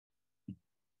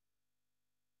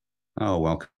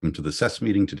Welcome to the SES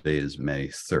meeting. Today is May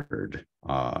 3rd,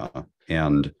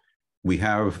 and we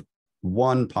have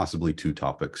one, possibly two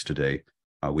topics today.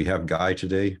 We have Guy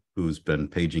today, who's been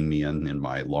paging me in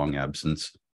my long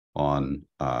absence on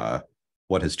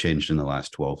what has changed in the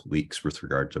last 12 weeks with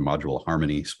regard to module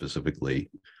harmony,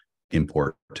 specifically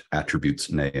import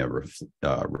attributes NEA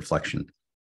reflection.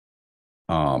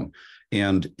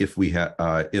 And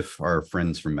if our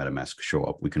friends from MetaMask show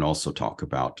up, we can also talk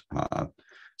about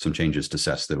some changes to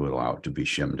SES that would allow it to be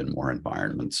shimmed in more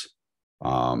environments.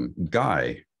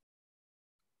 Guy,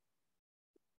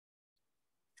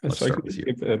 let's start with you.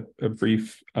 Give a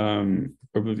brief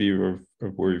overview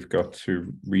of where we've got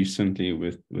to recently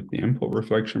with the import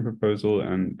reflection proposal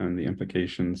and the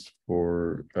implications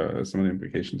for some of the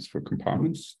implications for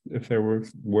compartments, if they were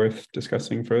worth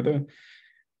discussing further.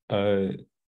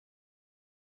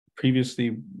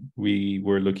 Previously, we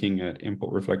were looking at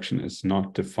import reflection as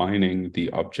not defining the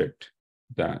object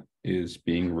that is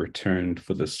being returned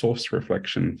for the source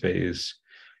reflection phase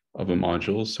of a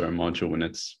module. So a module when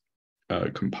it's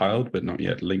compiled but not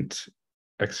yet linked,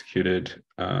 executed,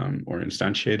 or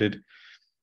instantiated.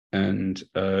 And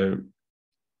out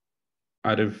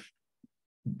of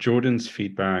Jordan's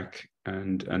feedback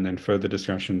and then further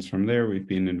discussions from there, we've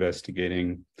been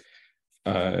investigating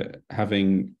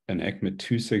having an ECMA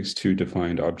 262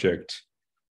 defined object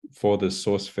for the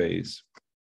source phase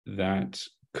that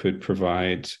could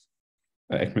provide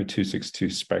ECMA 262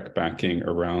 spec backing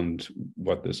around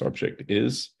what this object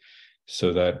is,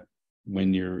 so that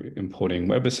when you're importing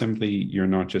WebAssembly, you're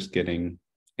not just getting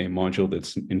a module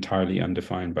that's entirely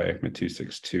undefined by ECMA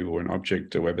 262 or an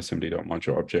object, a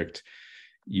WebAssembly.module object.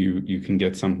 You can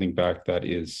get something back that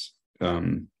is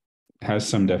has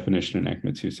some definition in ECMA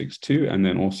 262 and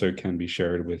then also can be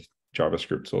shared with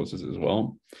JavaScript sources as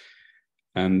well.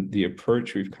 And the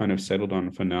approach we've kind of settled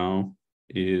on for now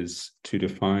is to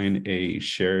define a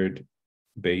shared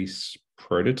base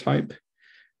prototype,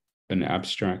 an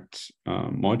abstract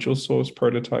module source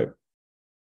prototype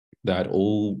that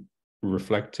all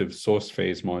reflective source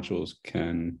phase modules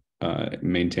can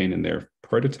maintain in their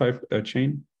prototype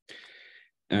chain.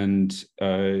 And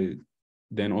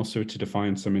then also to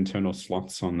define some internal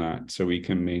slots on that, so we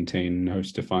can maintain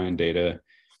host-defined data,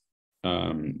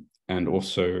 and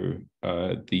also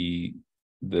a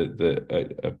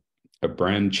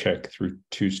brand check through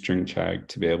toString tag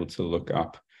to be able to look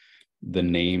up the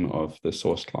name of the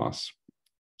source class.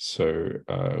 So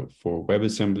for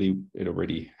WebAssembly, it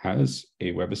already has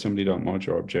a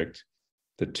WebAssembly.module object.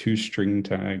 The toString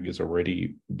tag is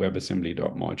already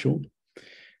WebAssembly.module.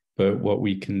 But what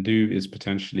we can do is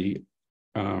potentially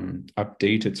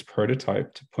update its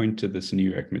prototype to point to this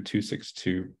new ECMA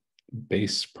 262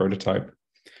 base prototype,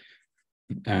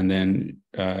 and then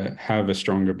have a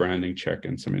stronger branding check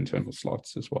and some internal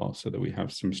slots as well, so that we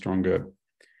have some stronger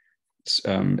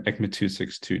ECMA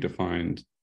 262 defined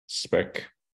spec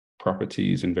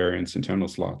properties and variants internal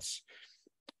slots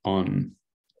on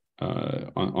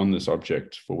this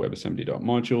object for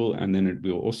WebAssembly.module. And then it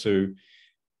will also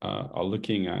are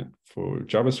looking at, for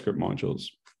JavaScript modules,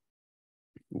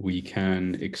 we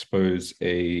can expose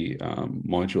a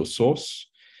module source,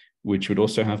 which would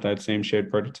also have that same shared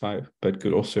prototype, but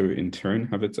could also in turn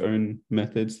have its own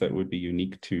methods that would be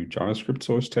unique to JavaScript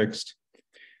source text,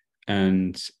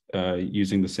 and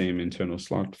using the same internal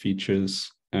slot features.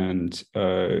 And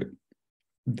the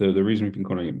reason we've been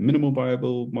calling it minimal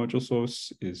viable module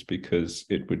source is because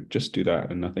it would just do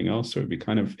that and nothing else. So it'd be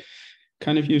kind of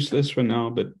useless for now,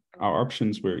 but our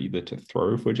options were either to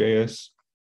throw for JS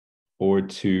or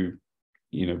to,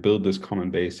 build this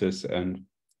common basis. And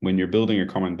when you're building a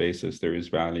common basis, there is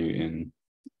value in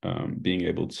being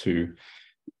able to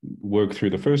work through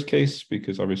the first case,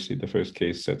 because obviously the first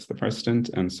case sets the precedent.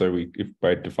 And so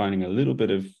by defining a little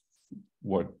bit of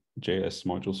what JS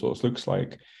module source looks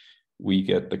like, we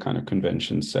get the kind of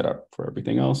convention set up for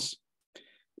everything else.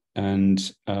 And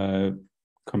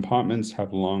compartments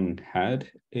have long had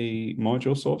a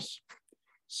module source.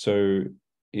 So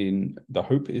the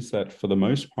hope is that for the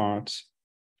most part,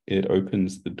 it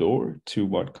opens the door to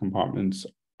what compartments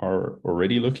are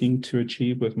already looking to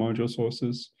achieve with module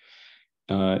sources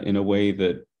in a way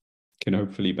that can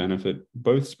hopefully benefit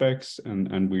both specs.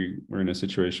 And we're in a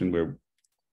situation where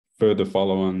further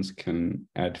follow-ons can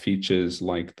add features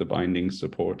like the binding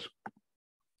support,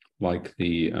 like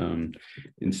the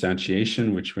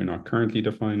instantiation, which we're not currently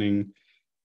defining.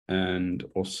 And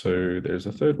also there's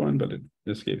a third one, but it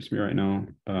escapes me right now.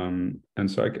 And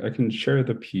so I can share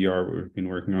the PR. We've been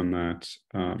working on that.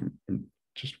 I'm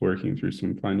just working through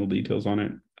some final details on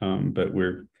it. But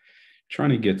we're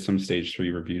trying to get some stage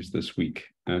 3 reviews this week.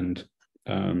 And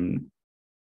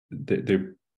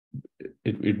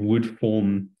it would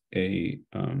form the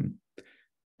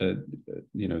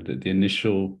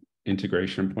initial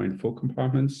integration point for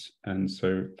compartments. And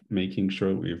so making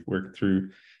sure we've worked through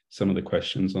some of the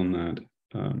questions on that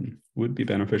would be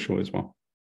beneficial as well.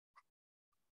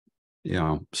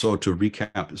 Yeah. So to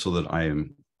recap, so that I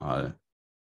am to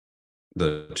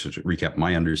recap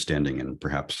my understanding and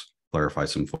perhaps clarify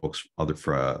some folks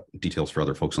details for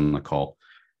other folks on the call.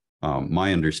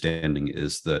 My understanding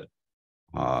is that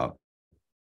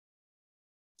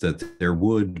there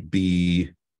would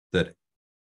be that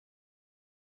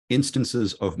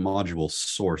instances of module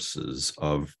sources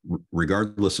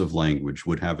regardless of language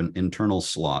would have an internal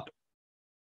slot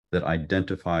that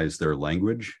identifies their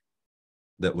language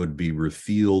that would be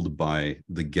revealed by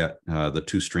the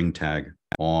toString tag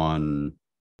on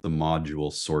the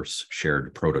module source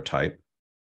shared prototype.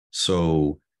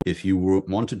 So if you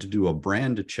wanted to do a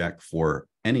brand check for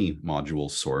any module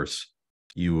source,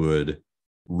 you would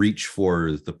reach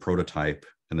for the prototype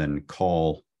and then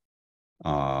call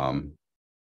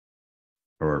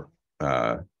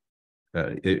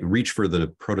reach for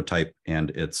the prototype and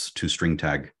its toString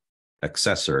tag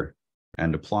accessor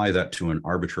and apply that to an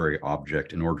arbitrary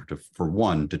object in order to, for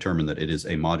one, determine that it is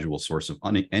a module source of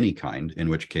any kind, in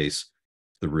which case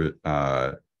the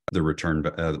return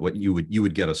what you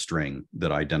would get a string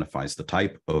that identifies the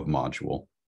type of module.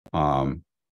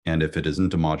 And if it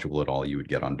isn't a module at all, you would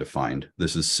get undefined.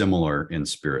 This is similar in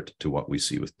spirit to what we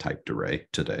see with typed array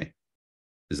today.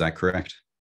 Is that correct?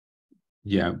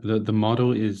 Yeah, the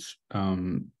model is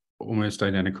almost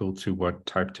identical to what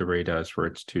typed array does for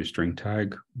its toString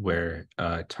tag, where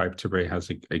typed array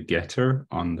has a getter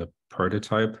on the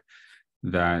prototype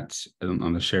that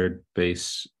on the shared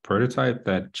base prototype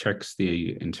that checks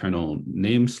the internal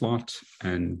name slot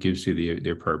and gives you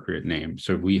the appropriate name.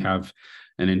 So we have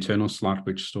an internal slot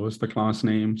which stores the class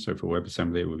name. So for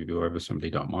WebAssembly, it would be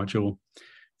WebAssembly.module.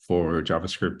 For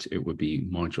JavaScript, it would be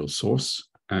module source,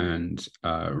 and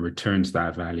returns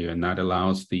that value. And that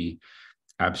allows the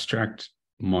abstract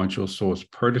module source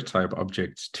prototype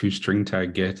object's toString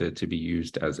tag getter to be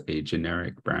used as a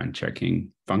generic brand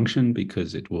checking function,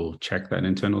 because it will check that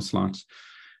internal slot.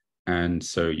 And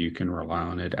so you can rely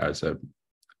on it as a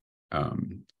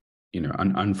an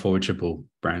unforgeable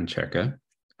brand checker.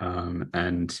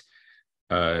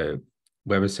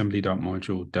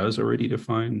 WebAssembly.module does already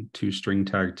define toString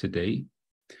tag today.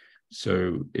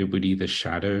 So it would either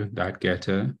shadow that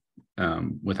getter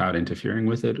without interfering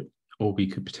with it, or we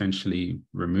could potentially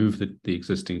remove the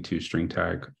existing toString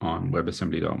tag on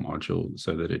WebAssembly.module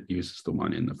so that it uses the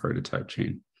one in the prototype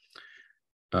chain.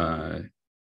 Yeah,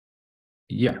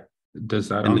 does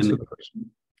that answer the question?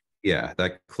 Yeah,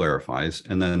 that clarifies.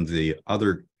 And then the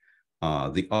other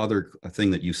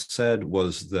thing that you said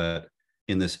was that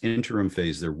in this interim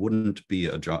phase, there wouldn't be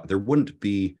a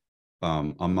JavaScript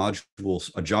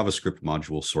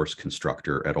module source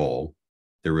constructor at all.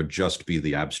 There would just be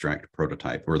the abstract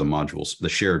prototype or the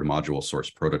shared module source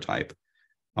prototype.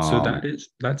 So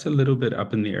that's a little bit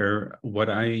up in the air.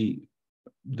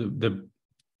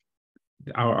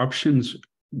 Our options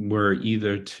were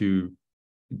either to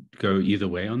go either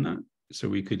way on that. So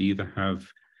we could either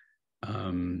have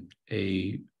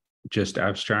a just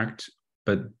abstract,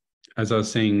 but as I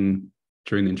was saying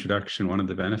during the introduction, one of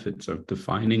the benefits of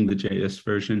defining the JS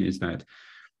version is that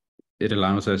it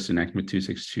allows us in ECMA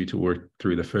 262 to work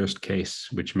through the first case,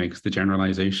 which makes the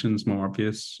generalizations more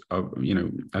obvious,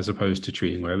 as opposed to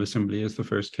treating WebAssembly as the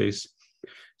first case.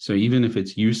 So even if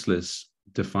it's useless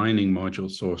defining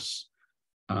module source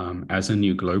as a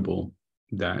new global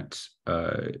that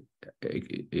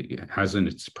it has in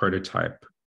its prototype,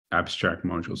 abstract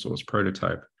module source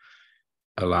prototype,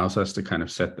 allows us to kind of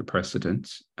set the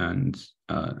precedent and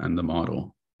the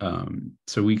model.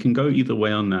 So we can go either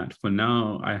way on that. For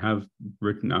now, I have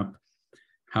written up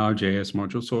how JS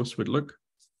module source would look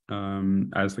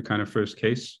as the kind of first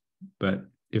case. But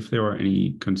if there are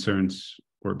any concerns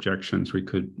or objections, we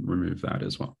could remove that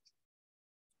as well.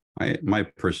 My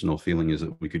personal feeling is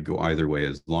that we could go either way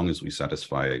as long as we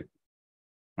satisfy.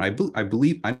 I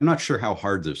believe, I'm not sure how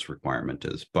hard this requirement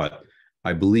is, but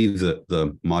I believe that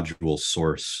the module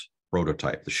source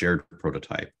prototype, the shared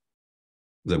prototype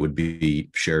that would be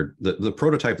shared, the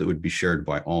prototype that would be shared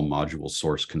by all module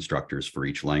source constructors for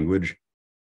each language,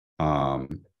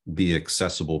 be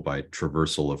accessible by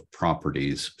traversal of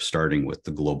properties, starting with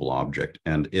the global object.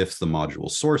 And if the module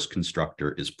source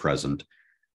constructor is present,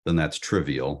 then that's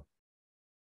trivial.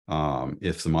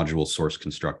 If the module source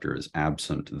constructor is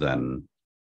absent, then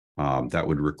that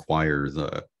would require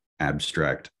the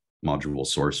abstract module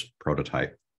source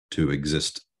prototype to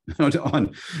exist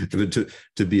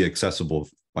to be accessible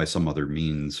by some other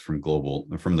means from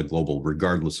the global,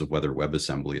 regardless of whether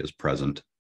WebAssembly is present.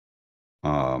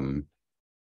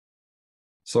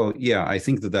 So yeah, I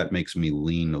think that makes me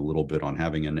lean a little bit on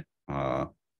having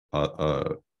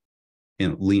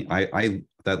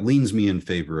that leans me in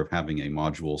favor of having a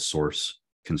module source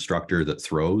constructor that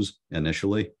throws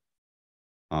initially.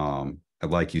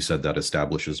 Like you said, that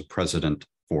establishes a precedent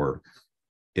for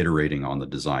iterating on the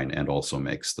design and also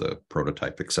makes the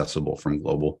prototype accessible from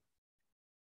global.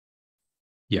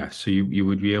 Yeah, so you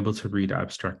would be able to read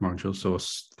abstract module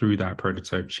source through that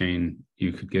prototype chain.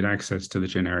 You could get access to the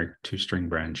generic two-string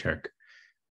brand check.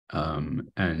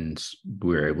 And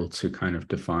we're able to kind of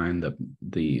define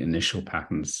the initial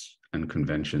patterns and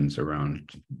conventions around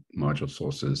module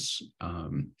sources.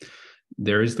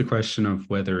 There is the question of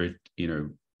whether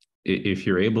if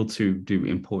you're able to do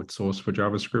import source for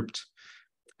JavaScript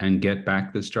and get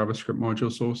back this JavaScript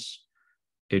module source,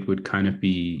 it would kind of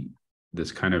be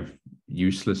this kind of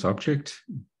useless object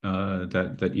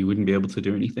that you wouldn't be able to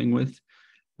do anything with.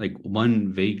 Like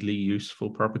one vaguely useful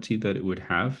property that it would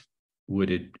have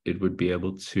it would be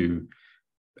able to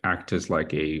act as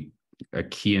like a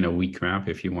key in a weak map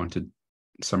if you wanted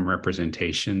some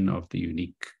representation of the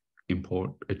unique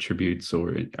import attributes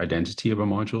or identity of a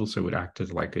module. So it would act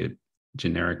as like a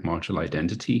generic module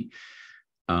identity.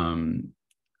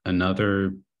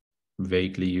 Another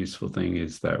vaguely useful thing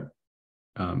is that,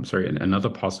 another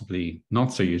possibly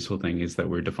not so useful thing is that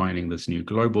we're defining this new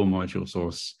global module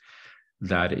source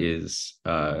that is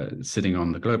sitting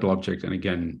on the global object. And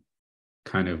again,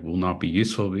 kind of will not be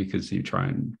useful because you try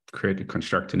and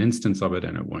construct an instance of it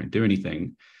and it won't do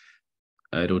anything.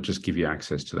 It'll just give you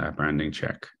access to that branding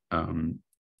check.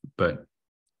 But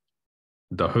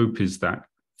the hope is that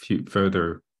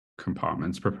further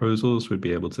compartments proposals would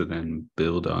be able to then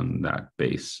build on that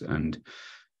base and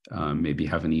maybe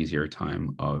have an easier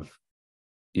time of,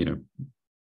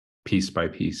 piece by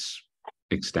piece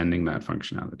extending that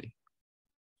functionality.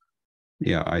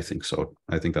 Yeah, I think so.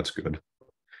 I think that's good.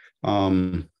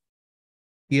 On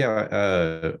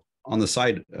the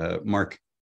side, Mark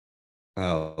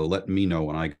let me know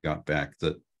when I got back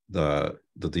that the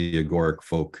Agoric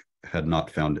folk had not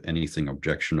found anything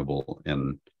objectionable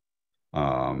in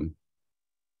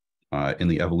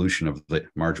the evolution of the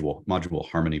module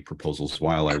harmony proposals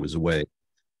while I was away,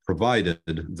 provided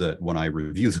that when I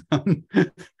review them,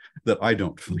 that I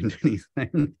don't find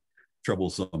anything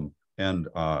troublesome. And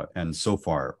so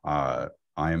far,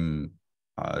 I'm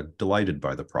delighted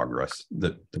by the progress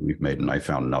that we've made, and I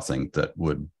found nothing that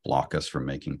would block us from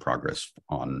making progress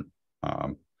on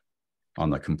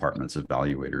the compartments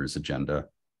evaluators agenda.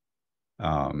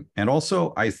 And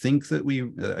also, I think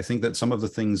that some of the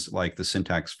things like the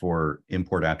syntax for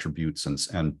import attributes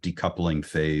and decoupling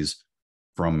phase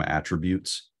from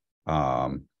attributes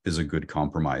is a good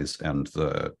compromise, and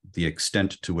the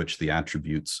extent to which the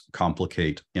attributes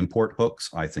complicate import hooks,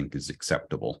 I think, is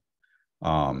acceptable.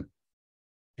 And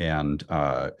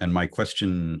my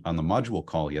question on the module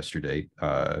call yesterday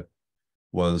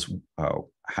was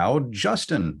how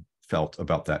Justin felt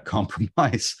about that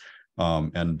compromise.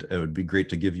 And it would be great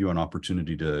to give you an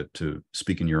opportunity to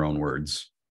speak in your own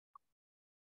words.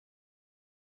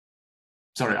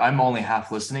 Sorry, I'm only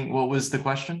half listening. What was the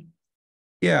question?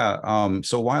 Yeah,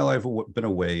 so while I've been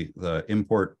away, the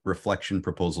import reflection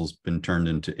proposal's been turned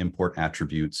into import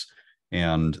attributes.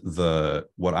 And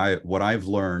what I've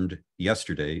learned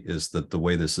yesterday is that the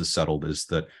way this is settled is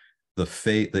that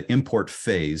the import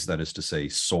phase, that is to say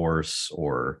source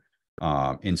or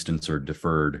instance or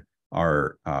deferred,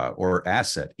 are or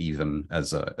asset even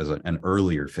as an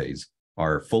earlier phase,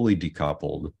 are fully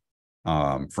decoupled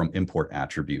from import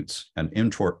attributes. And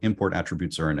import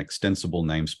attributes are an extensible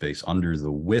namespace under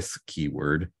the with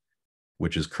keyword,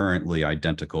 which is currently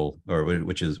identical, or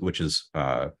which is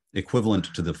equivalent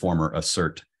to the former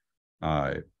assert,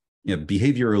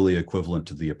 behaviorally equivalent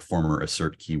to the former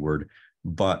assert keyword,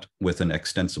 but with an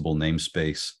extensible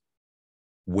namespace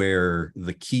where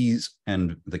the keys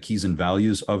and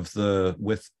values of the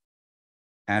with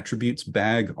attributes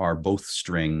bag are both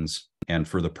strings, and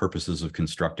for the purposes of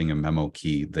constructing a memo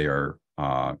key, they are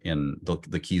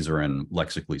the keys are in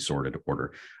lexically sorted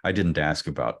order. I didn't ask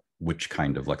about which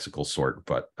kind of lexical sort,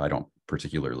 but I don't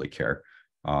particularly care,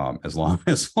 as long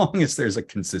as there's a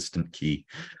consistent key.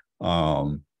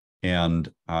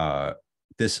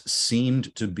 This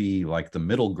seemed to be like the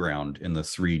middle ground in the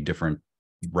three different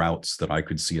routes that I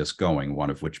could see us going,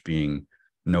 one of which being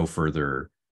no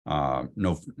further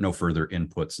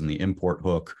inputs in the import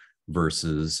hook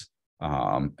versus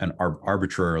an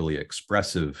arbitrarily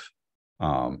expressive,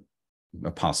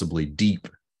 possibly deep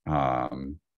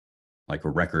like a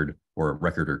record or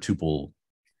tuple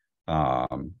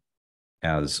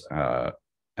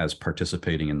as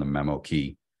participating in the memo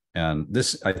key. And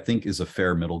this, I think, is a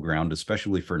fair middle ground,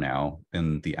 especially for now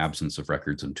in the absence of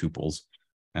records and tuples.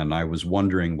 And I was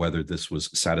wondering whether this was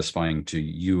satisfying to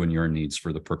you and your needs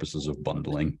for the purposes of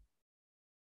bundling.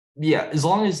 Yeah, as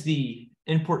long as the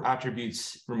import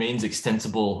attributes remains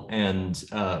extensible and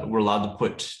we're allowed to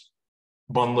put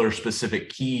bundler specific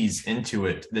keys into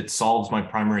it, that solves my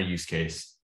primary use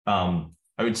case. I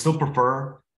would still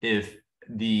prefer if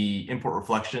the import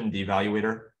reflection, the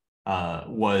evaluator,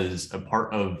 was a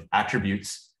part of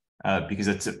attributes because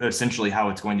it's essentially how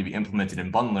it's going to be implemented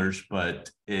in bundlers. But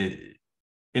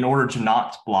in order to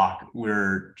not block,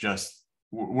 we're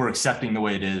accepting the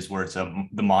way it is, where it's the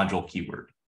module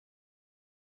keyword.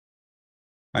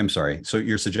 I'm sorry. So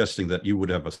you're suggesting that you would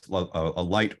have a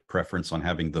light preference on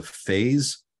having the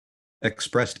phase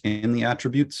expressed in the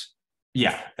attributes?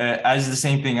 Yeah, as the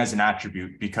same thing as an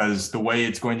attribute, because the way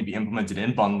it's going to be implemented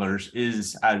in bundlers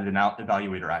is as an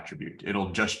evaluator attribute. It'll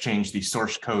just change the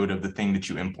source code of the thing that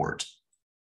you import.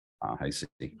 I see.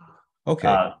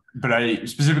 Okay. But I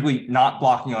specifically not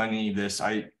blocking on any of this.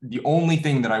 The only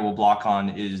thing that I will block on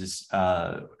is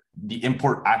the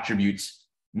import attributes,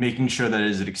 making sure that it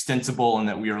is extensible and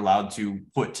that we are allowed to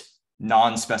put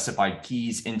non-specified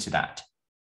keys into that.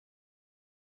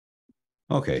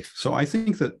 Okay, so I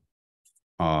think that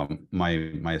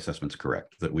my assessment's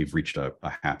correct, that we've reached a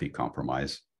happy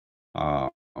compromise.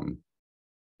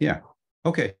 Yeah.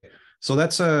 Okay. So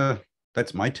that's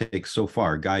my take so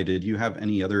far. Guy, did you have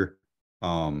any other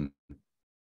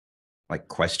like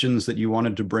questions that you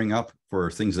wanted to bring up for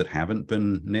things that haven't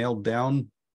been nailed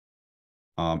down?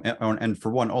 And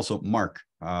for one, also, Mark,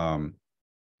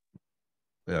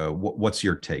 what's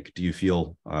your take? Do you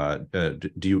feel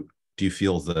do you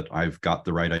feel that I've got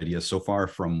the right idea so far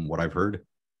from what I've heard?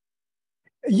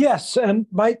 Yes, and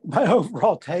my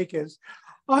overall take is,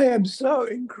 I am so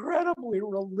incredibly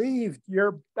relieved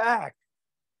you're back,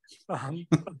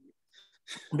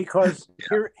 because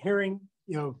hearing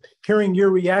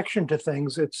your reaction to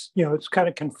things, it's kind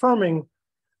of confirming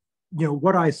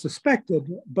what I suspected,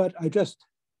 but I just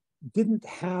didn't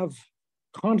have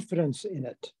confidence in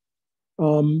it.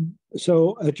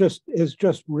 So it is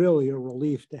just really a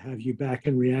relief to have you back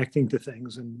and reacting to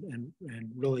things and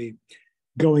really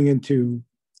going into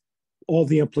all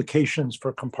the implications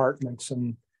for compartments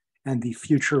and the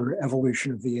future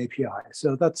evolution of the API.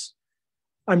 So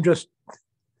I'm just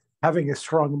having a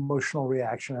strong emotional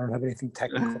reaction. I don't have anything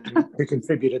technical to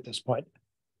contribute at this point.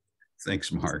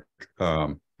 Thanks, Mark.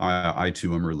 I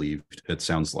too am relieved. It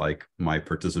sounds like my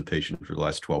participation for the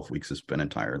last 12 weeks has been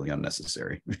entirely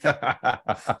unnecessary. I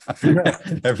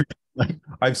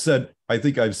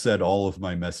think I've said all of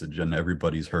my message and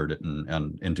everybody's heard it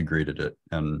and integrated it.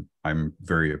 And I'm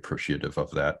very appreciative of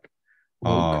that.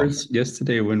 Well, Kris,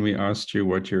 yesterday when we asked you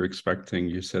what you're expecting,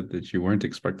 you said that you weren't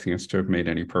expecting us to have made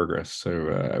any progress.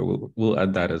 So we'll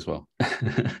add that as well.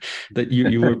 That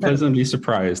you were pleasantly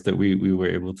surprised that we were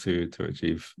able to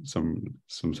achieve some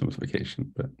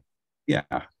simplification. But yeah,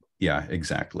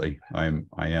 exactly. I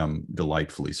am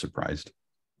delightfully surprised.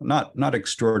 Not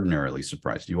extraordinarily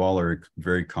surprised. You all are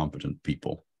very competent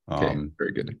people. Okay,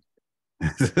 very good.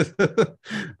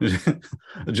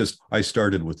 I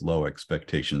started with low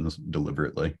expectations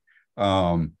deliberately.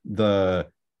 I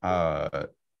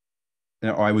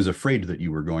was afraid that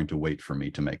you were going to wait for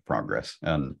me to make progress,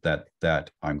 and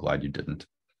that I'm glad you didn't.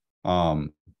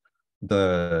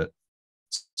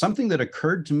 Something that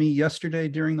occurred to me yesterday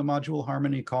during the module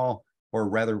harmony call, or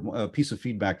rather a piece of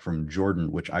feedback from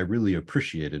Jordan, which I really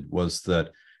appreciated, was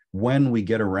that when we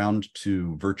get around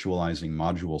to virtualizing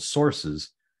module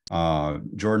sources,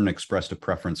 Jordan expressed a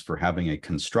preference for having a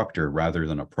constructor rather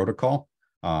than a protocol,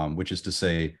 which is to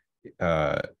say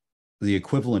the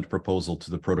equivalent proposal to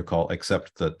the protocol,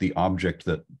 except that the object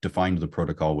that defined the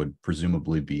protocol would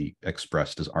presumably be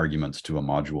expressed as arguments to a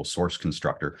module source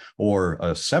constructor, or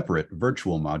a separate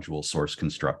virtual module source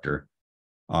constructor,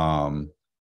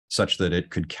 such that it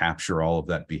could capture all of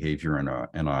that behavior and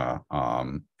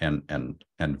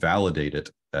validate it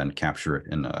and capture it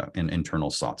in internal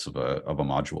thoughts of a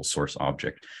module source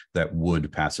object that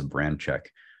would pass a brand check,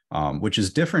 which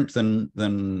is different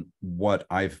than what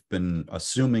I've been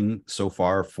assuming so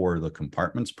far for the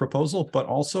compartments proposal, but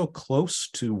also close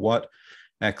to what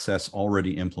XS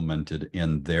already implemented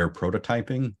in their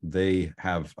prototyping. They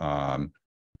have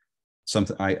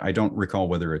something, I don't recall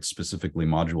whether it's specifically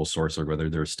module source or whether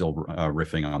they're still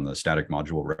riffing on the static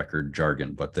module record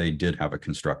jargon, but they did have a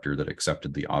constructor that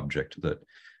accepted the object that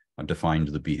defined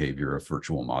the behavior of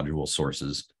virtual module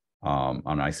sources.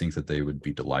 And I think that they would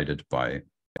be delighted by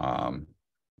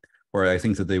Or I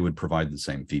think that they would provide the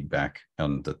same feedback,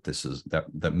 and that this is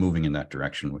that moving in that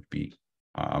direction would be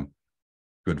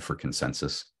good for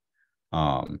consensus.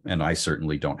 And I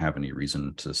certainly don't have any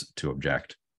reason to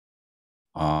object.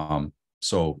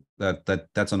 So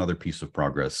that's another piece of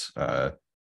progress that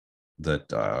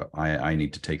I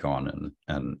need to take on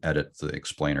and edit the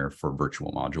explainer for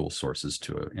virtual module sources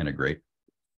to integrate.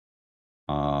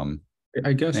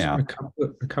 I guess a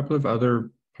couple of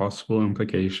other possible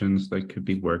implications that could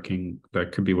be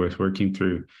worth working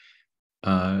through.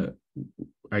 I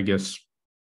guess,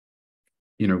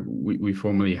 we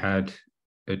formerly had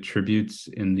attributes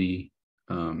in the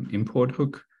import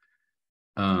hook,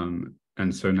 and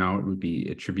so now it would be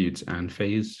attributes and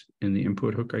phase in the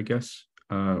input hook, I guess.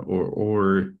 I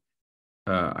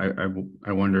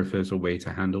wonder if there's a way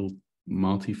to handle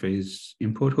multi-phase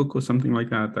input hook or something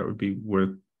like that. That would be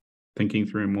worth thinking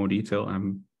through in more detail. I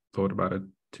haven't thought about it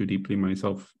too deeply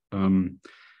myself. My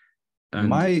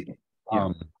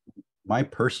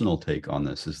personal take on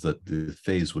this is that the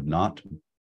phase would not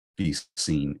be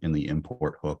seen in the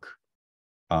import hook,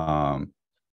 and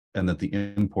that the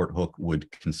import hook would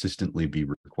consistently be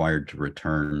required to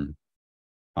return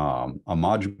a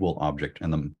module object,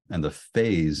 and the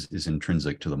phase is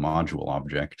intrinsic to the module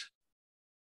object.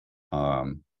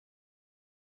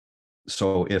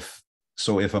 So if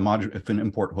an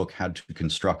import hook had to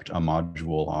construct a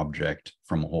module object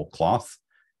from a whole cloth,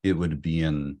 it would be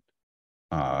in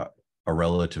a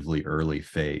relatively early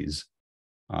phase.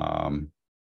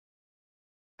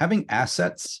 Having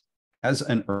assets as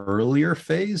an earlier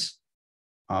phase,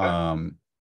 and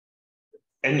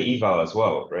eval as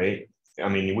well, right? I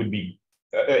mean, it would be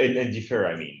and defer.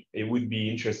 I mean, it would be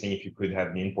interesting if you could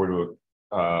have the import hook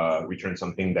return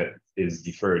something that is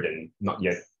deferred and not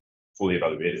yet fully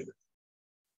evaluated.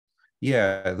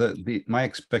 Yeah, my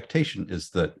expectation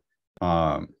is that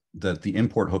that the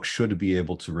import hook should be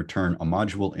able to return a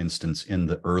module instance in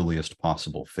the earliest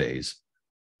possible phase.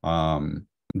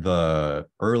 The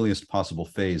earliest possible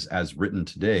phase, as written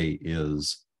today,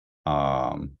 is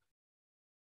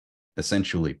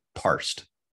essentially parsed.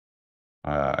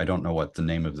 I don't know what the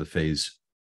name of the phase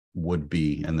would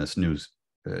be in this new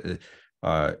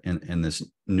in this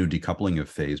new decoupling of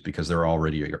phase, because there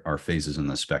already are phases in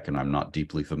the spec, and I'm not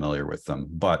deeply familiar with them.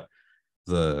 But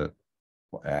as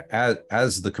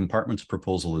the compartments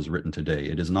proposal is written today,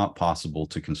 it is not possible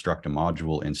to construct a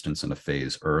module instance in a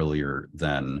phase earlier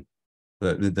than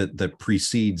that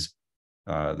precedes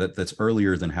that's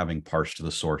earlier than having parsed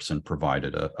the source and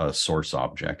provided a source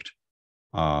object.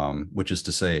 Which is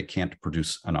to say, it can't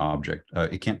produce an object.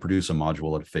 It can't produce a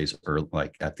module at a phase, or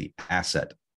like at the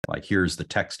asset. Like, here's the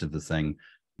text of the thing,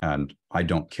 and I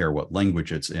don't care what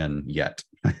language it's in yet.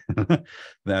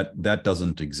 that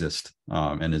doesn't exist,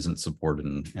 and isn't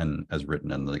supported and as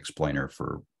written in the explainer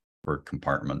for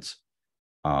compartments.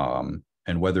 And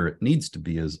whether it needs to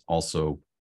be is also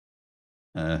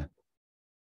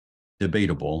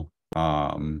debatable.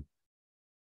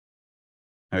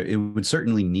 It would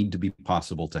certainly need to be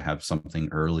possible to have something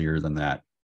earlier than that,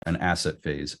 an asset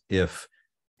phase, if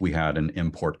we had an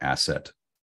import asset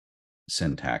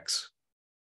syntax.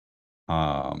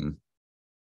 And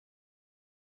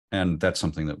that's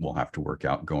something that we'll have to work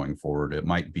out going forward. It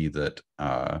might be that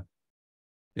the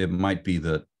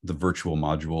virtual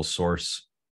module source,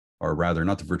 or rather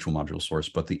not the virtual module source,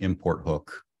 but the import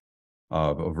hook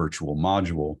of a virtual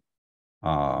module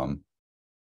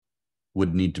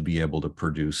would need to be able to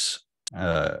produce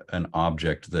an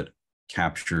object that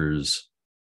captures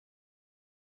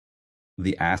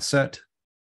the asset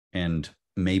and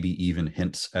maybe even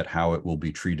hints at how it will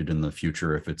be treated in the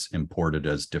future if it's imported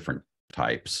as different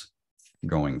types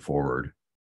going forward.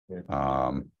 Yeah.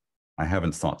 I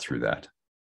haven't thought through that.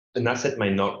 An asset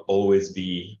might not always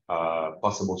be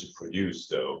possible to produce,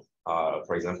 though.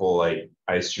 For example, like,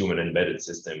 I assume an embedded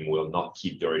system will not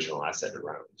keep the original asset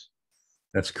around.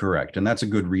 That's correct. And that's a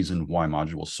good reason why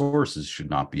module sources should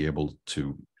not be able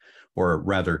to, or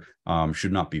rather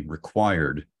should not be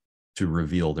required to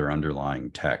reveal their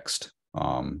underlying text.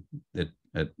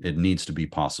 It needs to be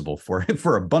possible for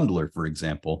a bundler, for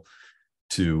example,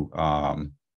 to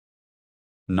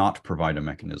not provide a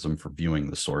mechanism for viewing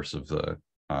the source of the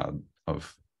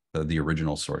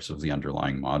original source of the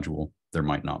underlying module. There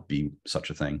might not be such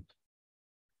a thing.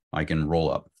 I can roll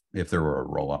up. If there were a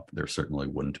roll up, there certainly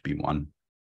wouldn't be one.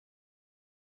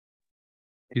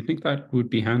 Do you think that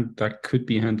could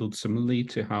be handled similarly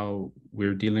to how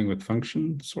we're dealing with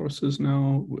function sources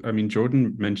now? I mean,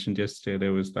 Jordan mentioned yesterday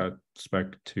there was that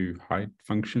spec to hide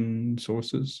function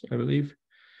sources, I believe.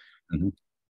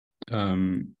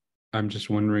 Mm-hmm. I'm just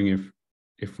wondering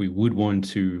if we would want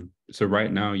to so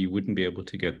right now you wouldn't be able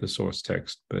to get the source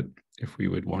text, but if we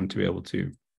would want to be able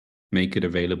to make it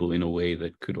available in a way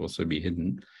that could also be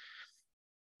hidden,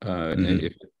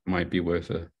 it might be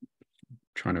worth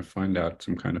trying to find out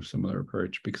some kind of similar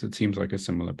approach, because it seems like a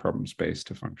similar problem space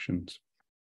to functions.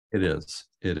 It is.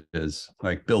 It is.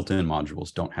 Like built-in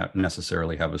modules don't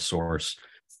necessarily have a source.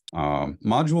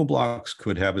 Module blocks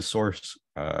could have a source,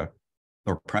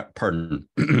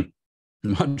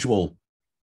 module.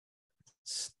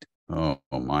 Oh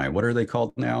my, what are they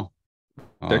called now?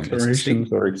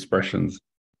 Declarations or expressions?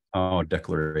 Oh,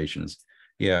 declarations.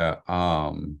 Yeah.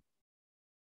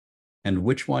 And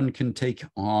which one can take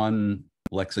on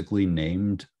lexically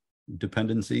named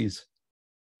dependencies?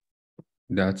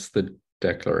 That's the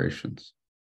declarations.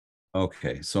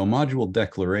 Okay, so module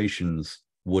declarations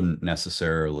wouldn't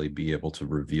necessarily be able to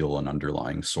reveal an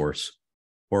underlying source,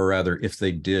 or rather, if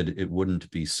they did, it wouldn't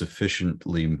be a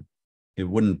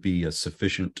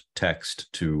sufficient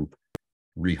text to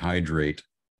rehydrate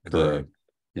the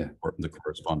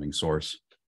corresponding source.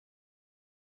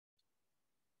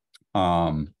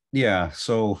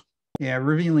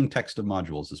 Revealing text of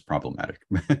modules is problematic.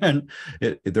 And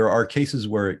there are cases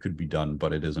where it could be done,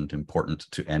 but it isn't important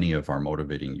to any of our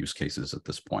motivating use cases at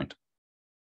this point.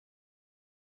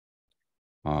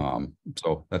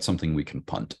 So that's something we can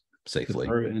punt safely.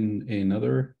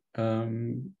 Another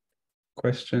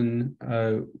question.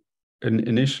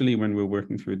 Initially, when we were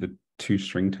working through the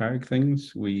toString tag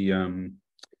things, I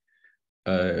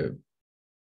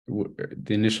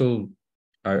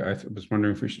was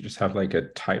wondering if we should just have like a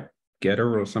type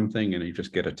getter or something, and you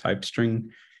just get a type string.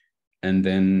 And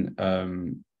then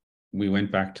we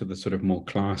went back to the sort of more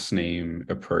class name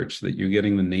approach, that you're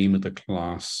getting the name of the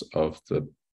class of the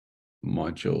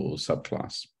module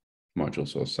subclass, module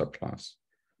source subclass,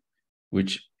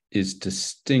 which is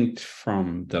distinct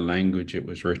from the language it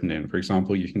was written in. For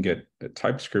example, you can get a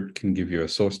TypeScript can give you a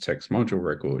source text module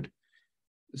record.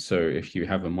 So if you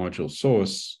have a module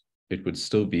source, it would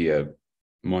still be a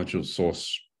module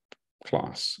source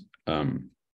class.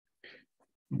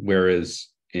 Whereas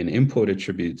in import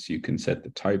attributes, you can set the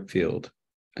type field,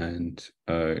 and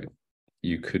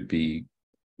you could be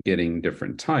getting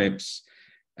different types.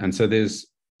 And so there's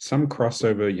some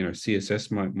crossover.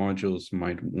 CSS modules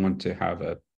might want to have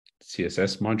a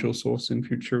CSS module source in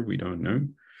future. We don't know.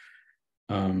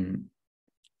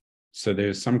 So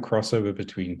there's some crossover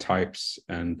between types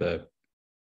and the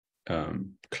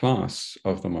class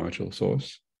of the module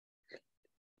source.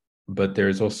 But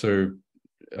there's also,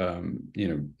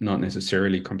 not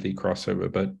necessarily complete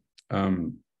crossover, but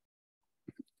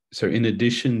so in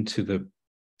addition to the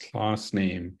class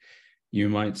name, you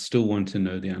might still want to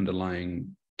know the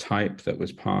underlying type that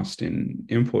was passed in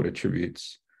import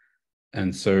attributes.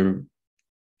 And so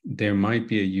there might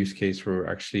be a use case for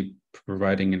actually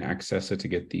providing an accessor to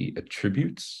get the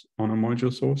attributes on a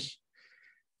module source.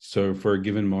 So for a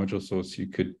given module source, you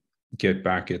could get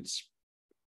back its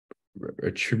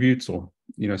attributes, or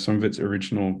some of its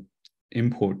original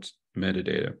import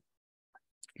metadata,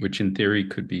 which in theory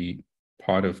could be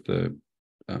part of the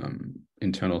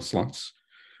internal slots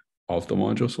of the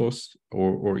module source,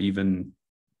 or even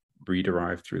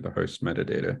rederived through the host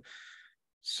metadata.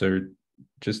 So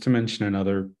just to mention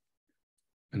another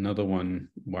one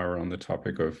while we're on the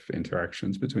topic of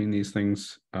interactions between these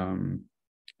things, and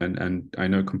I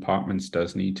know compartments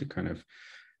does need to kind of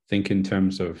think in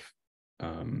terms of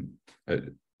a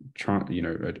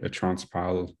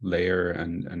transpile layer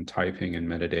and typing and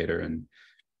metadata, and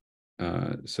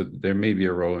so there may be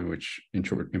a role in which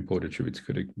import attributes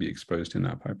could be exposed in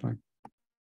that pipeline.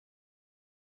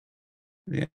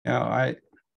 Yeah,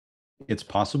 it's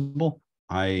possible.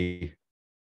 I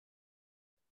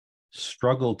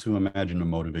struggle to imagine a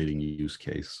motivating use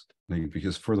case,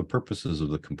 because for the purposes of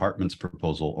the compartments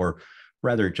proposal, or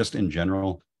rather just in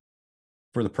general,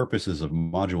 for the purposes of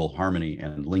module harmony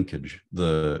and linkage,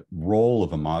 the role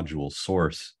of a module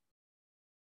source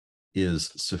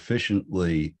is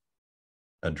sufficiently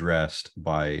addressed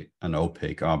by an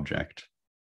opaque object.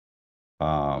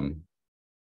 Not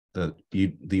an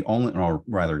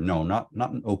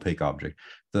opaque object.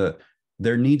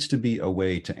 There needs to be a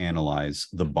way to analyze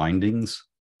the bindings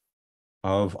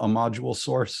of a module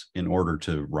source in order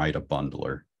to write a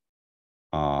bundler.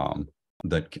 Or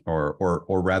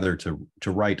rather to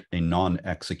write a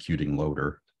non-executing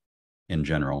loader in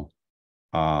general.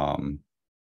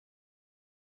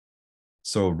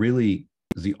 So really,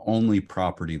 the only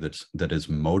property that is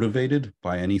motivated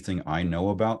by anything I know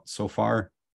about so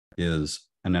far is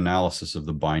an analysis of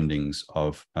the bindings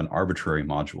of an arbitrary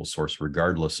module source,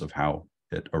 regardless of how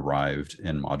it arrived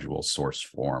in module source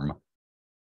form.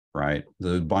 right?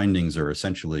 The bindings are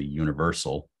essentially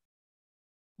universal,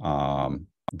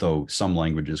 though some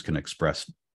languages can express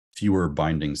fewer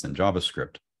bindings than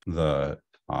JavaScript. The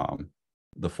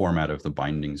format of the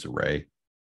bindings array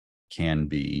can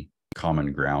be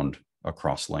common ground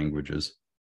across languages,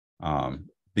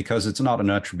 because it's not an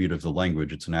attribute of the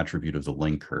language, it's an attribute of the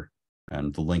linker,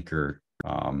 and the linker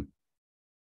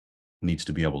needs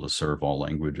to be able to serve all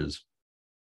languages.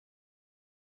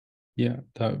 Yeah,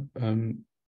 that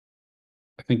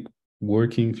I think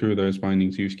working through those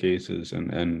bindings use cases,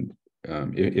 and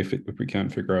if we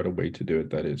can't figure out a way to do it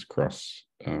that is cross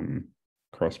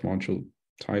module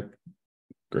type,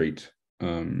 great.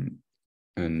 And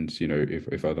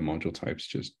if other module types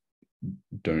just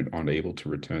aren't able to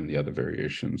return the other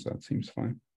variations, that seems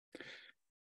fine.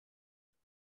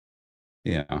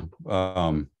 Yeah.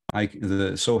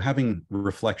 So having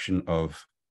reflection of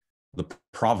the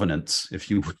provenance, if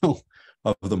you will,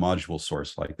 of the module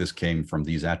source, like this came from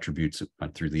these attributes,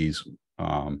 went through these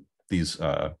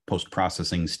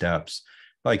post-processing steps.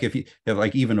 Like if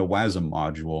like even a WASM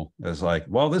module is like,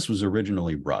 well, this was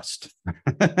originally Rust,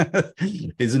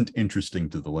 isn't interesting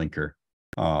to the linker.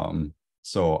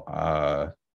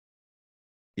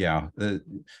 Yeah,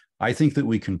 I think that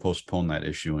we can postpone that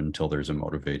issue until there's a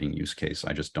motivating use case.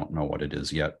 I just don't know what it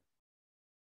is yet.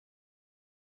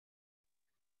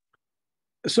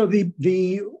 So the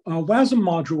WASM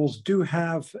modules do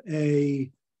have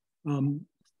a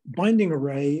binding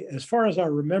array. As far as I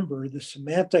remember, the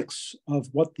semantics of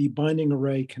what the binding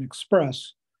array can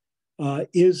express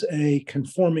is a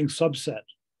conforming subset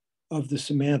of the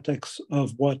semantics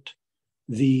of what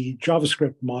the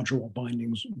JavaScript module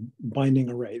binding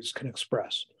arrays can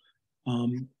express.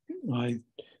 I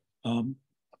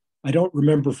don't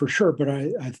remember for sure, but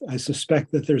I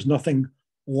suspect that there's nothing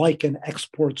like an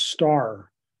export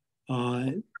star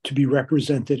to be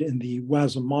represented in the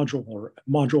WASM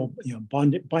module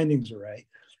bindings array.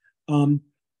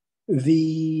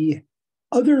 The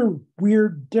other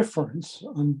weird difference,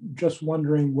 I'm just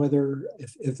wondering whether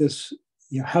if this,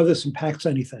 how this impacts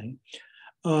anything,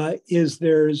 is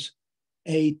there's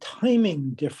a timing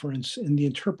difference in the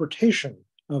interpretation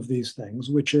of these things,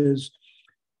 which is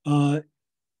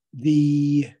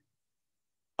the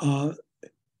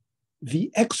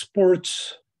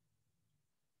exports.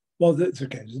 Well, that's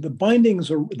okay. The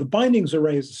bindings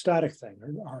array is a static thing,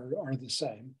 are the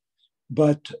same,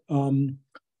 but on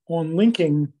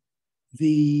linking,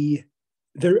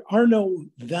 there are no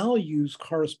values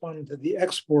corresponding to the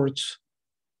exports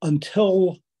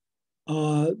until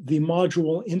the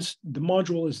module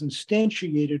is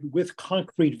instantiated with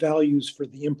concrete values for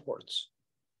the imports,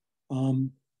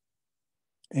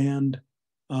 and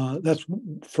that's,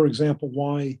 for example,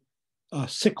 why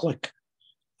cyclic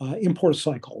import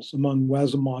cycles among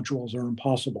WASM modules are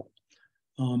impossible.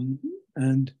 How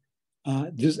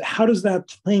does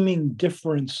that timing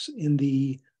difference in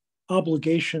the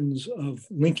obligations of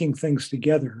linking things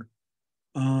together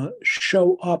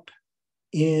show up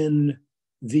in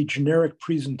the generic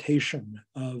presentation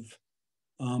of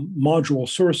module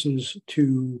sources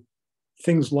to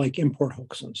things like import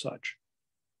hooks and such?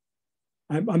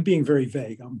 I'm being very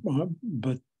vague,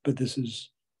 but this is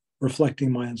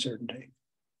reflecting my uncertainty.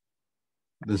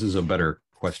 This is a better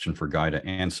question for Guy to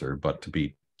answer, but to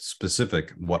be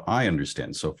specific, what I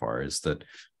understand so far is that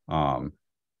the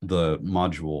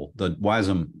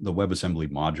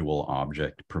WebAssembly module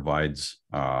object provides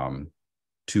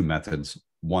two methods,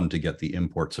 one to get the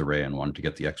imports array and one to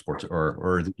get the exports,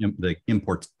 or the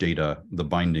imports data, the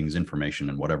bindings information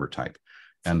in whatever type,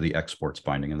 and the exports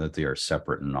binding, and that they are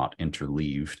separate and not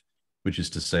interleaved, which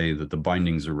is to say that the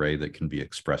bindings array that can be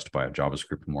expressed by a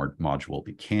JavaScript module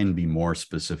can be more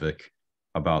specific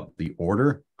about the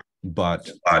order, but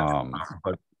the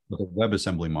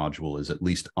WebAssembly module is at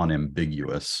least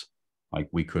unambiguous. Like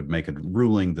we could make a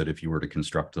ruling that if you were to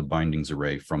construct the bindings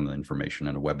array from the information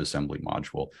in a WebAssembly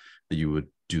module, that you would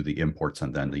do the imports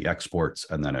and then the exports,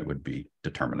 and then it would be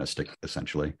deterministic,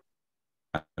 essentially.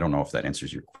 I don't know if that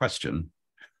answers your question,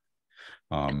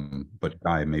 but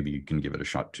Guy, maybe you can give it a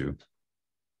shot too.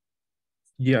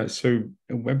 Yeah, so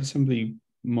WebAssembly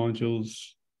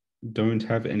modules don't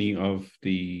have any of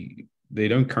they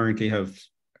don't currently have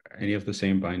any of the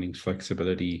same bindings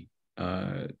flexibility.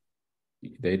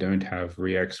 They don't have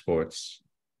re-exports.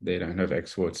 They don't have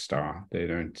export star. They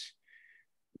don't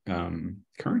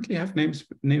currently have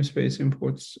namespace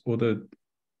imports, although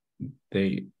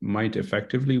they might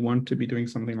effectively want to be doing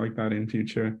something like that in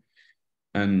future.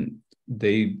 And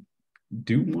they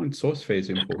do want source phase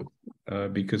import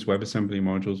because WebAssembly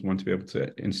modules want to be able to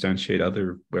instantiate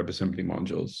other WebAssembly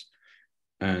modules.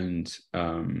 And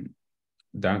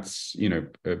that's, you know,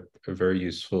 a very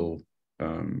useful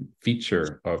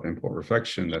feature of import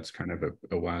reflection. That's kind of a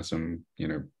WASM, you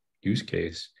know, use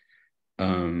case.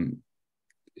 In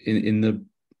the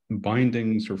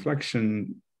bindings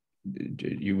reflection,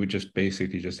 you would just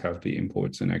basically just have the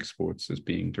imports and exports as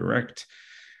being direct.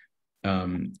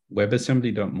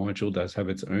 WebAssembly.module does have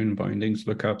its own bindings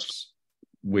lookups,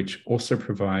 which also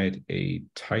provide a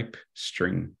type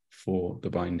string for the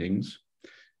bindings,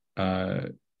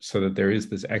 so that there is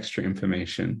this extra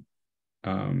information.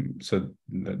 So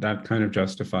that kind of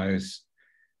justifies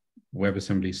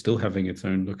WebAssembly still having its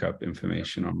own lookup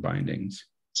information on bindings.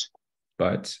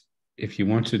 But if you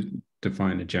want to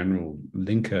define a general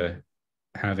linker,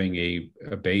 having a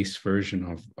base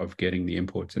version of getting the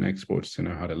imports and exports to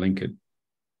know how to link it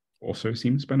also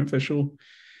seems beneficial.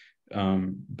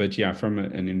 But yeah, from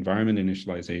an environment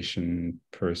initialization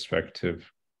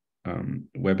perspective,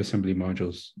 WebAssembly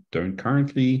modules don't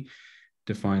currently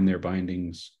define their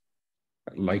bindings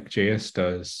like JS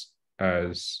does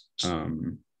as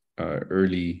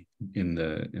early in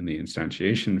the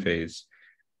instantiation phase,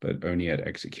 but only at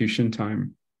execution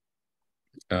time.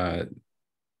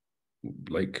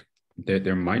 Like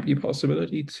there might be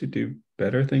possibility to do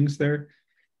better things there.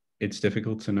 It's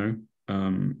difficult to know,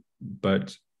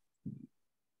 but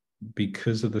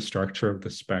because of the structure of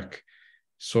the spec,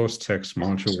 source text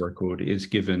module record is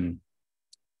given,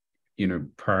 you know,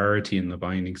 priority in the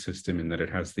binding system, in that it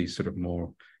has these sort of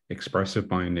more expressive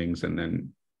bindings, and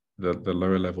then the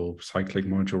lower level cyclic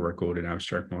module record and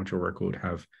abstract module record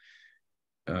have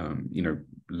you know,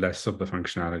 less of the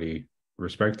functionality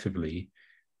respectively.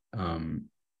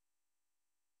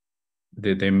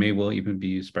 There may well even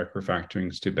be spec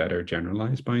refactorings to better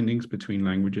generalize bindings between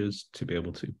languages to be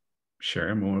able to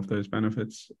share more of those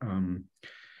benefits.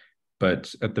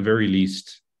 But at the very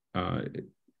least,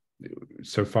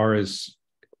 so far as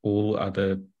all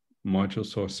other module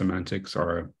source semantics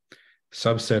are a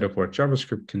subset of what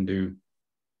JavaScript can do,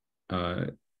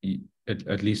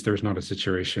 at least there's not a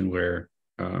situation where,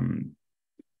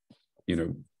 you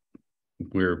know,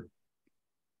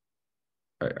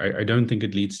 I don't think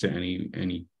it leads to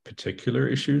any particular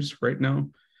issues right now.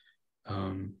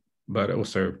 But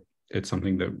also it's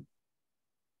something that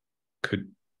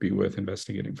could be worth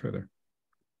investigating further.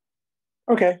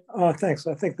 Okay, thanks.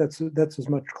 I think that's as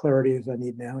much clarity as I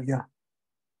need now. Yeah.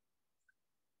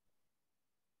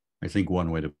 I think one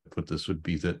way to put this would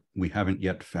be that we haven't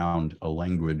yet found a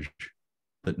language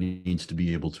that needs to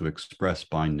be able to express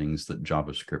bindings that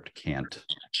JavaScript can't.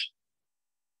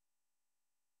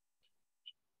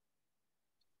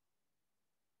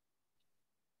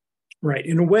 Right.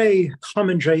 In a way,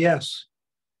 CommonJS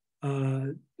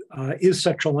is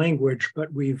such a language,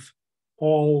 but we've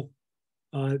all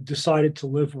decided to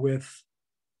live with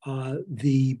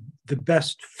the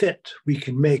best fit we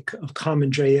can make of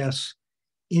CommonJS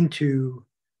into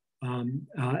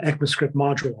ECMAScript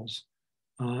modules,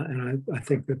 and I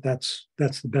think that's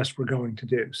the best we're going to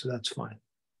do. So that's fine.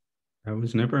 That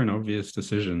was never an obvious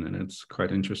decision, and it's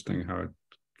quite interesting how it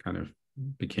kind of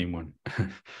became one.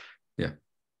 Yeah.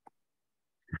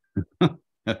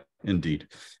 Indeed.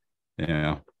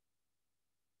 Yeah.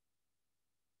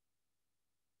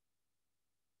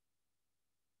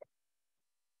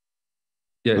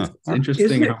 Yeah, it's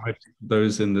interesting how much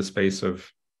those in the space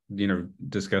of, you know,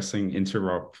 discussing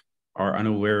interop are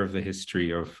unaware of the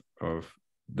history of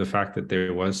the fact that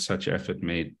there was such effort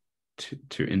made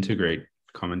to integrate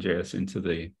CommonJS into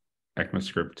the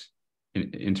ECMAScript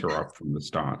interop from the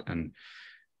start, and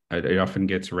it often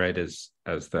gets read as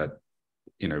that,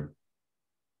 you know,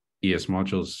 ES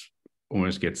modules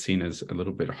almost get seen as a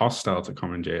little bit hostile to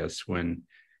CommonJS, when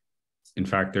in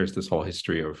fact there's this whole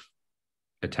history of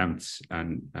attempts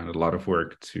and a lot of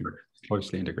work to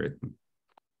closely integrate them.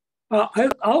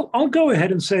 I'll go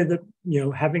ahead and say that, you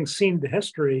know, having seen the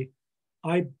history,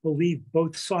 I believe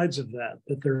both sides of that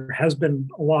there has been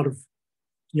a lot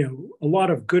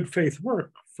of good faith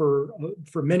work for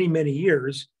many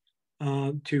years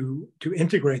to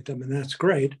integrate them, and that's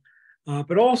great.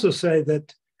 But also say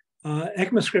that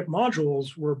ECMAScript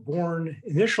modules were born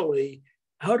initially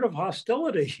out of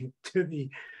hostility to the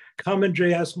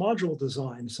CommonJS module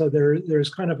design. So there's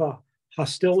kind of a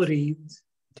hostility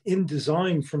in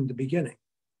design from the beginning.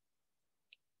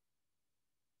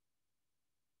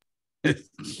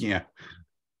 Yeah,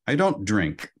 I don't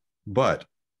drink, but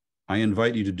I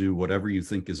invite you to do whatever you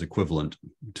think is equivalent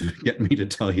to get me to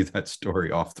tell you that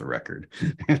story off the record.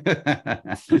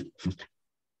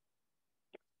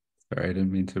 Sorry, I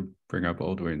didn't mean to bring up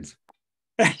old wounds.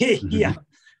 Yeah,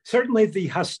 certainly the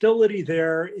hostility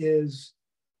there is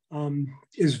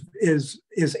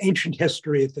ancient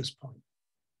history at this point.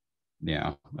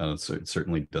 yeah, so it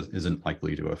certainly isn't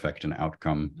likely to affect an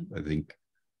outcome, I think.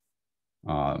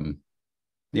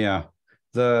 Yeah,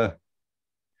 the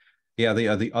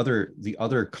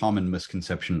other common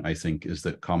misconception, I think, is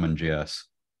that CommonJS,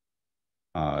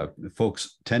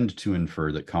 folks tend to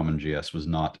infer that CommonJS was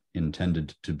not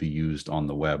intended to be used on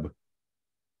the web.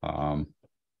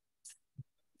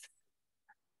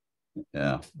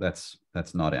 Yeah, that's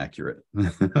not accurate.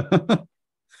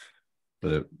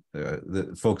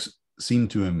 The folks seem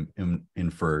to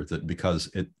infer that because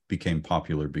it became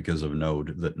popular because of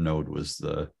Node, that Node was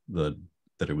that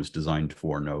it was designed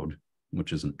for Node,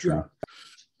 which isn't true.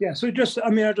 Yeah. So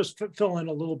I'll just fill in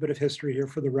a little bit of history here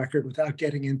for the record without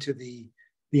getting into the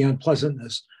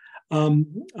unpleasantness.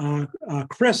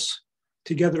 Kris,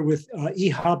 together with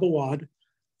E. Habawad,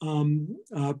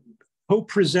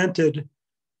 co-presented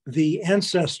the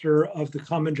ancestor of the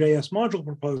CommonJS module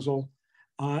proposal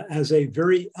as a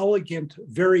very elegant,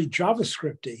 very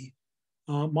JavaScript-y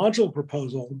module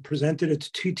proposal, presented at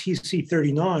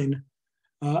 2TC39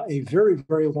 a very,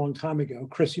 very long time ago.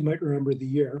 Kris, you might remember the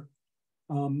year.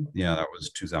 Yeah, that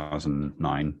was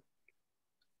 2009.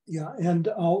 Yeah, and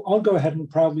I'll go ahead and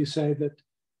proudly say that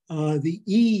the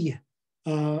E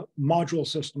module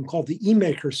system, called the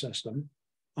eMaker system,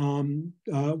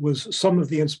 was some of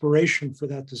the inspiration for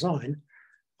that design.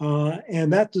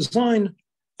 And that design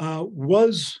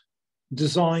was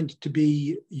designed to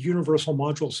be a universal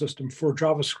module system for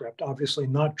JavaScript, obviously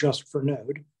not just for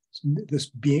Node,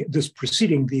 this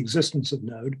preceding the existence of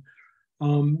Node.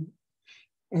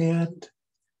 And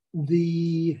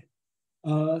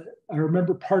I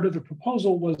remember part of the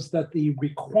proposal was that the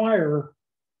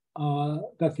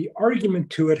that the argument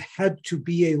to it had to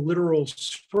be a literal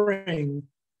string,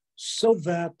 so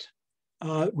that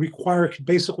require could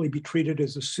basically be treated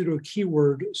as a pseudo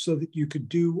keyword, so that you could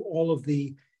do all of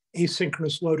the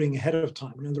asynchronous loading ahead of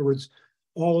time. In other words,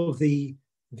 all of the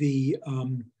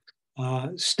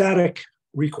static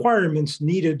requirements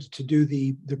needed to do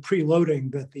the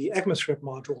preloading that the ECMAScript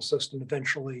module system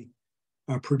eventually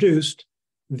produced.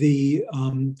 The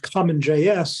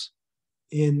CommonJS,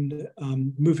 in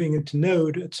moving into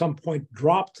Node, at some point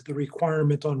dropped the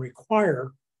requirement on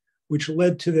require, which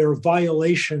led to their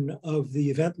violation of the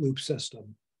event loop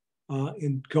system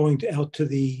in going out to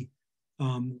the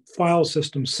file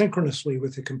system synchronously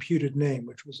with a computed name,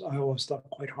 which was, I always thought,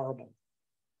 quite horrible.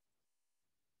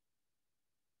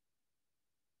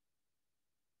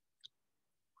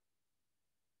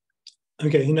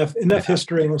 Okay, enough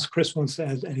history, unless Kris wants to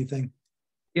add anything.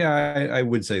 Yeah, I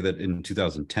would say that in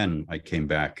 2010, I came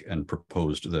back and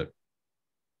proposed that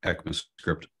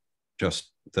ECMAScript,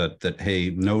 just that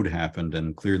hey, Node happened,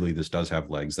 and clearly this does have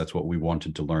legs. That's what we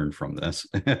wanted to learn from this.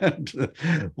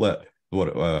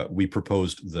 We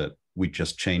proposed that we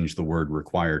just change the word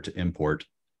require to import,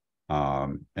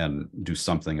 and do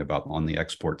something about on the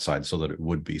export side so that it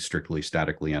would be strictly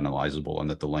statically analyzable, and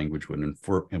that the language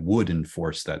would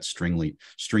enforce that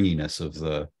stringiness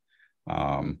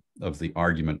of the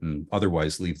argument, and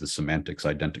otherwise leave the semantics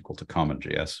identical to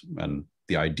CommonJS. And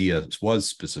the idea was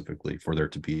specifically for there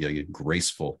to be a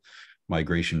graceful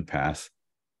migration path,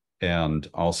 and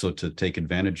also to take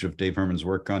advantage of Dave Herman's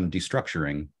work on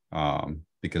destructuring,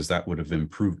 because that would have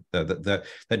improved that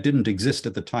didn't exist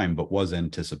at the time, but was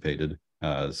anticipated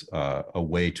as a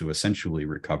way to essentially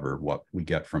recover what we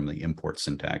get from the import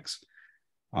syntax.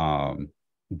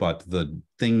 But the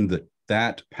thing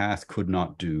that path could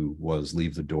not do was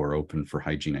leave the door open for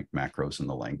hygienic macros in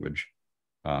the language.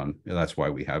 That's why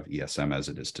we have ESM as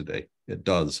it is today. It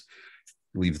does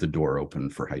leave the door open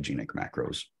for hygienic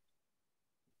macros.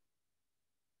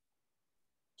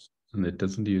 And it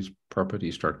doesn't use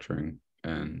property structuring,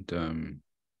 and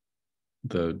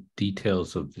the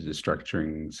details of the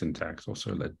destructuring syntax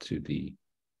also led to the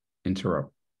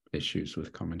interrupt issues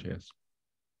with CommonJS.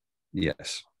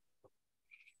 Yes.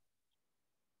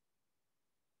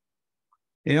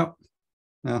 Yeah.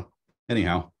 Well,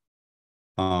 anyhow,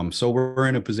 so we're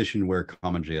in a position where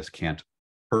CommonJS can't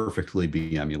perfectly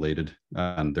be emulated,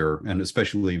 and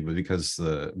especially because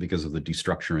of the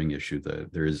destructuring issue,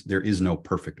 there is no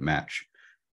perfect match.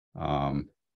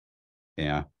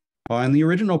 Yeah. And the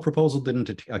original proposal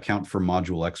didn't account for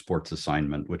module exports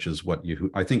assignment, which is what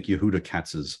I think Yehuda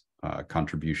Katz's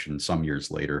contribution some years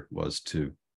later was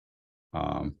to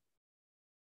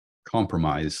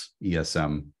compromise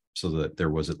ESM so that there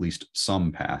was at least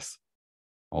some path,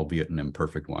 albeit an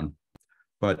imperfect one.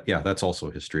 But yeah, that's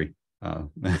also history. All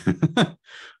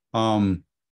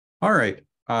right,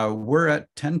 we're at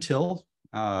 10 till,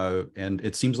 and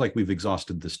it seems like we've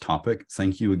exhausted this topic.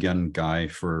 Thank you again, Guy,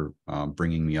 for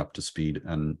bringing me up to speed,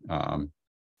 and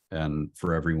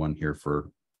for everyone here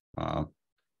for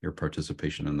your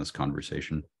participation in this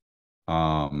conversation.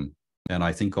 And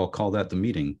I think I'll call that the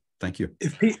meeting. Thank you.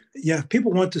 If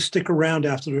people want to stick around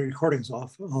after the recording's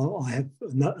off, I have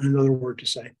another word to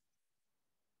say.